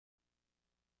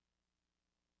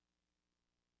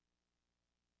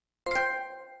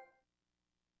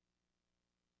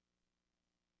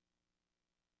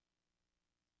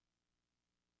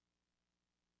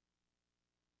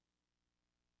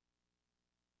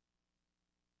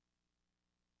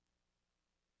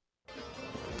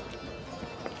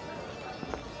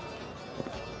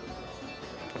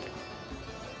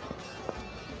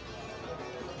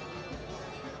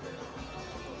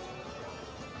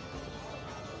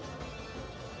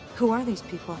Who are these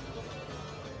people?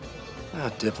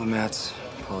 Diplomats,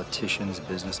 politicians,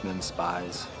 businessmen,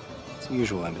 spies. It's the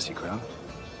usual embassy crowd.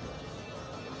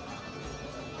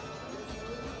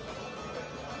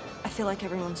 I feel like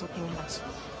everyone's looking at us.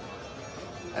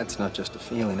 That's not just a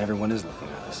feeling, everyone is looking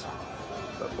at us.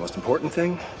 But most important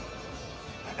thing,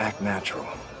 act natural.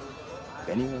 If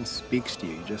anyone speaks to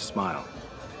you, you just smile.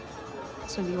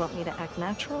 So do you want me to act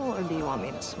natural, or do you want me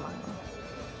to smile?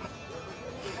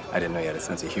 I didn't know you had a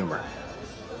sense of humor.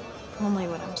 Only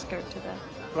when I'm scared to death.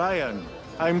 Ryan,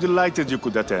 I'm delighted you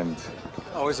could attend.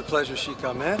 Always a pleasure, Sheikh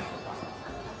Ahmed.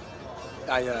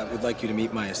 I would like you to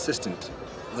meet my assistant,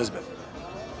 Elizabeth.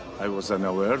 I was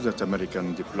unaware that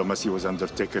American diplomacy was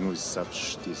undertaken with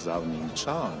such disarming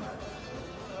charm.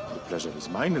 The pleasure is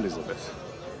mine, Elizabeth.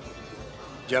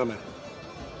 Gentlemen,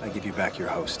 I give you back your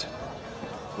host.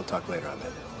 We'll talk later on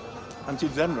that. Until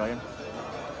then, Ryan.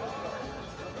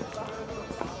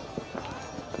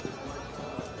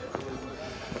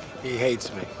 He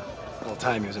hates me. The whole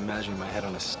time he was imagining my head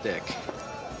on a stick. I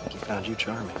think he found you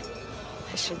charming.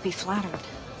 I should be flattered.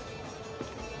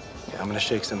 Yeah, I'm gonna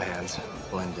shake some hands,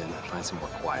 blend in, find some more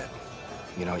quiet.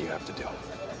 You know what you have to do.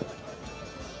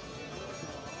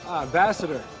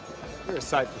 Ambassador, you're a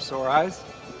sight for sore eyes.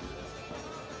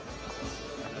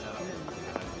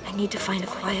 I need to find a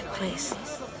quiet place.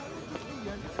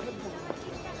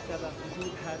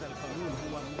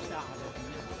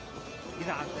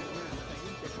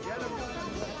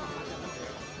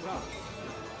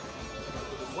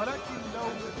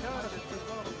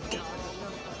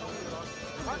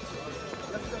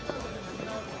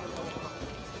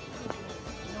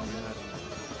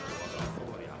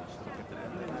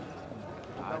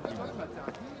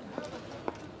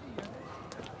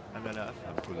 أنا لا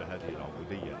أفهم كل هذه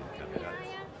العبودية للكاميرات.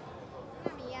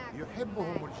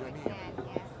 يحبهم الجميع.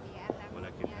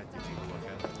 ولكن هاتفي هو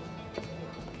كامل.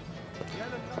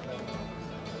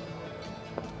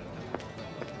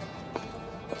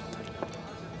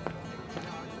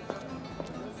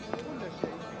 كل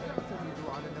شيء يعتمد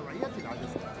على نوعية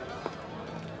العدسة.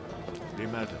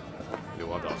 لماذا؟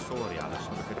 لوضع صوري على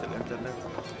شبكة الإنترنت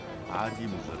عادي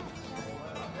مجرد.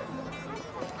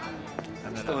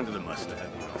 Still under the mustard.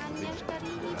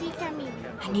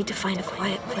 I need to find a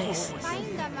quiet place.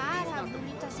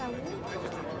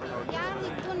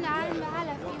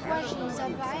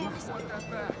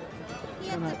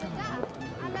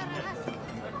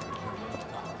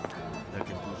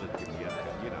 لكن توجد كميات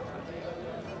كبيرة.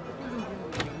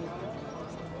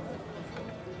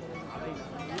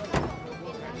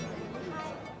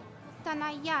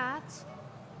 مقتنيات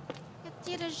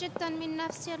كثيرة جدا من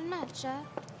نفس المتجر،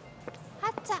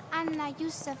 حتى أن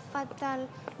يوسف فضل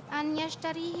أن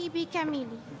يشتريه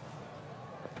بكامله.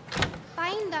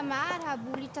 فعندما أذهب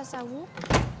للتسوق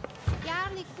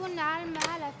يعلقون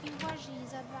المال في وجه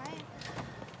زبائن.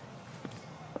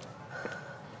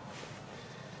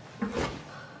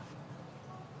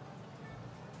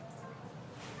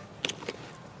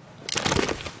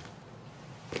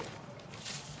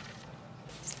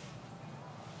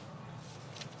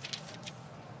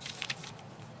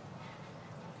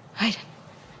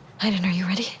 Aiden, are you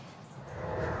ready?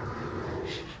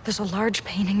 There's a large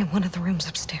painting in one of the rooms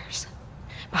upstairs.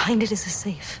 Behind it is a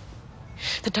safe.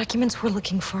 The documents we're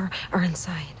looking for are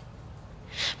inside.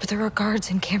 But there are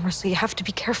guards and cameras, so you have to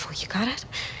be careful. You got it?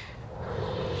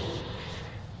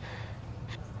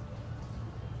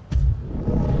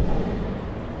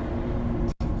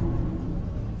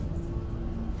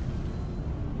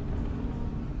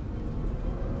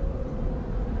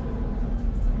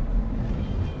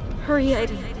 Hurry,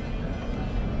 Aiden.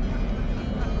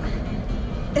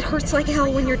 It hurts like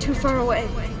hell when you're too far away.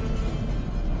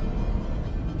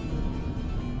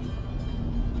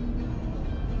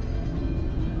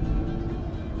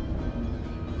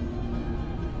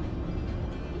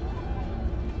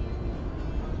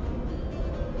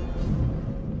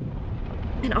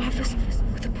 An office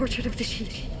with a portrait of the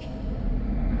Sheik.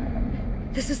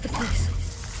 This is the place.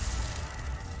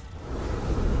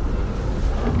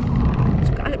 There's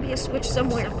gotta be a switch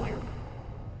somewhere.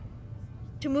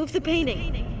 To move the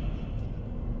painting.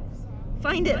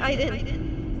 Find it, Aiden.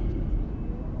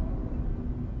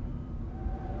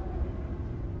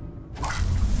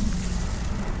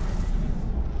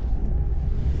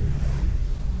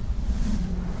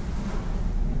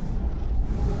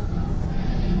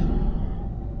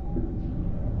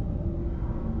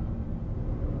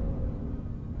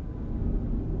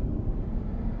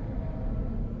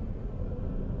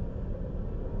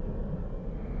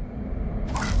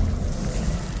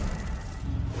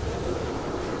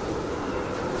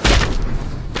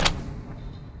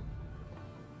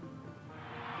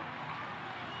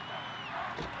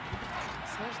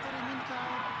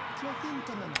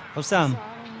 حسام،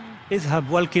 اذهب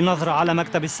والقي نظرة على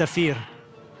مكتب السفير.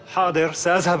 حاضر،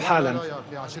 سأذهب حالا.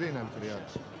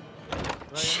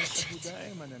 Shit.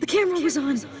 The camera was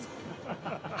on.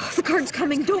 The guard's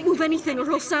coming. Don't move anything or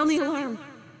he'll sound the alarm.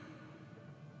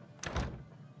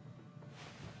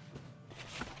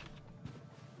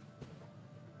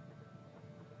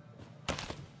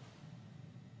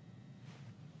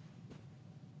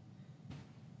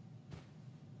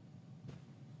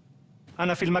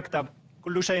 أنا في المكتب،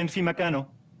 كل شيء في مكانه.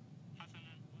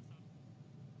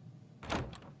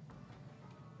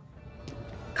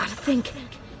 Gotta think.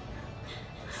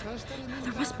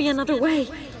 There must be another way.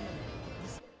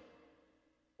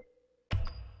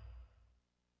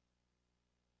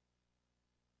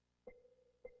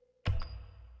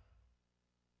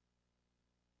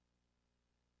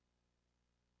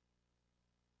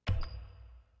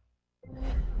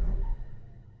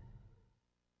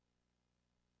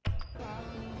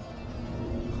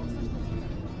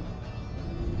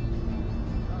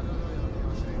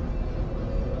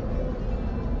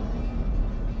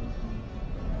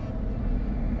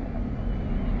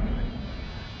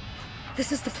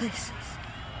 This is the place.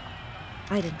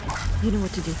 Aiden, you know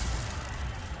what to do.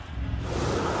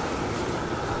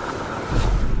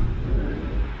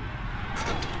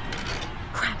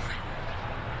 Crap.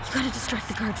 You gotta distract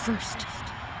the guard first.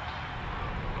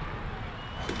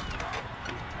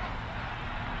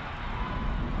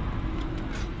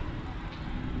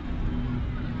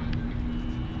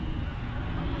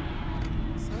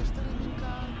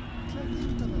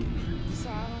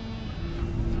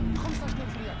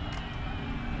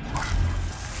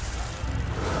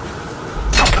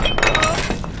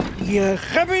 يا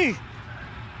غبي!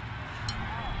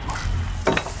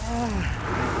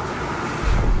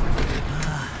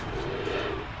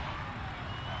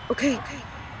 Okay.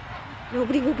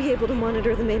 Nobody will be able to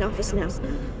monitor the main office now.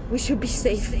 We should be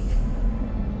safe.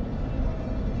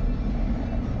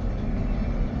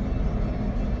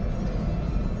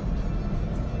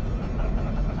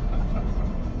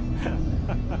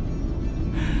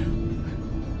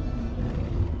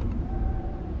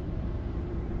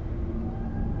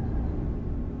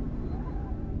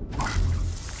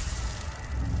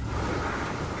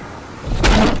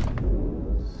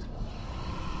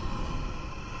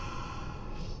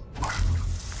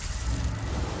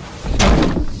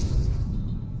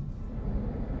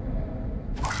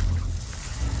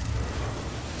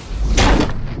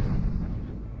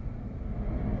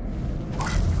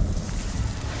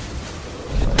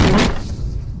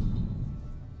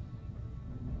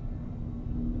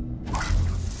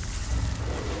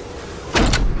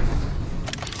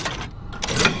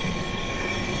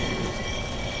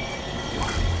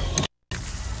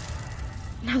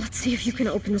 Now let's see if you can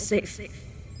open the safe.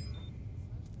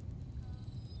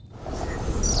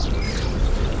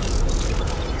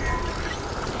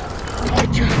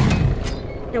 Good job.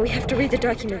 Now we have to read the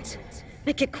documents.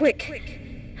 Make it quick.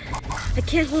 I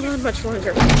can't hold on much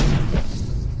longer.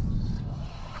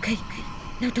 Okay,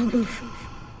 now don't move.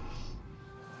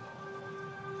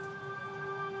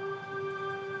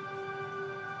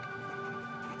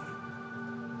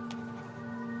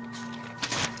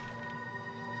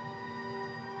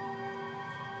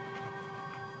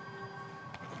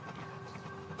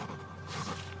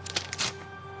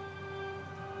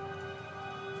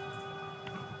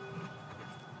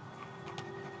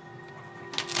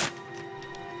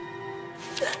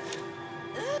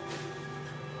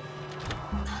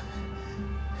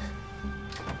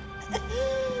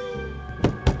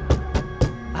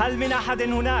 هل من أحد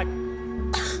هناك؟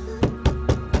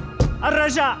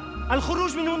 الرجاء،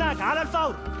 الخروج من هناك على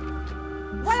الفور.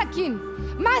 ولكن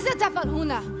ماذا تفعل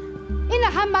هنا؟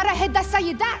 إنها مراهد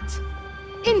السيدات.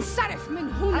 انصرف من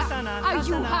هنا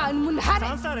أيها المنحرف.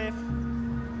 سأنصرف.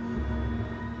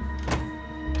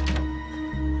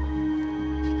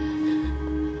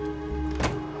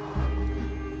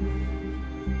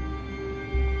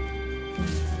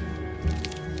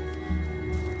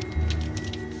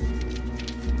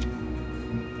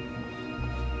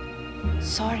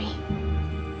 Sorry.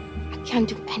 I can't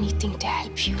do anything to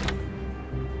help you.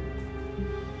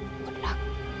 Good luck.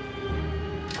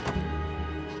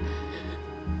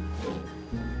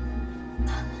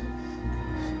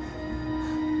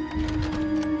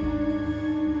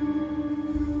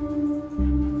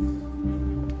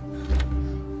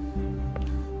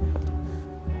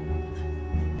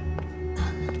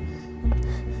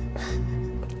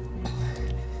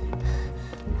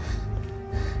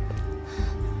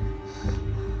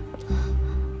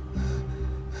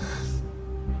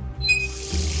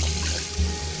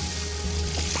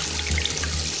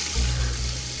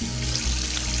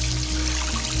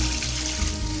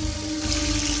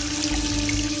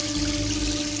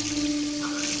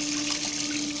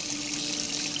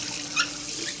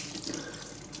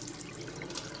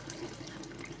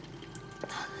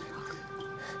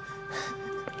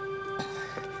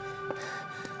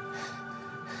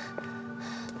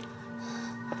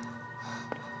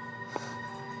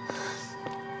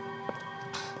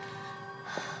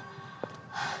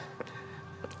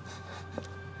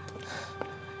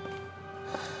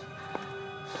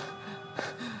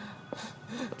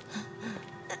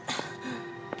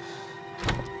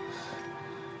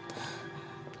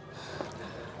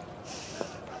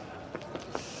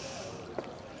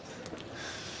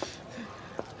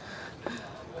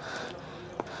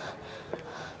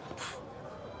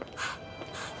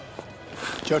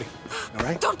 Jody, all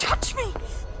right? Don't touch me!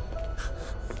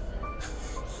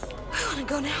 I want to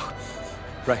go now.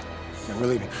 Right. Yeah, we're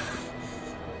leaving.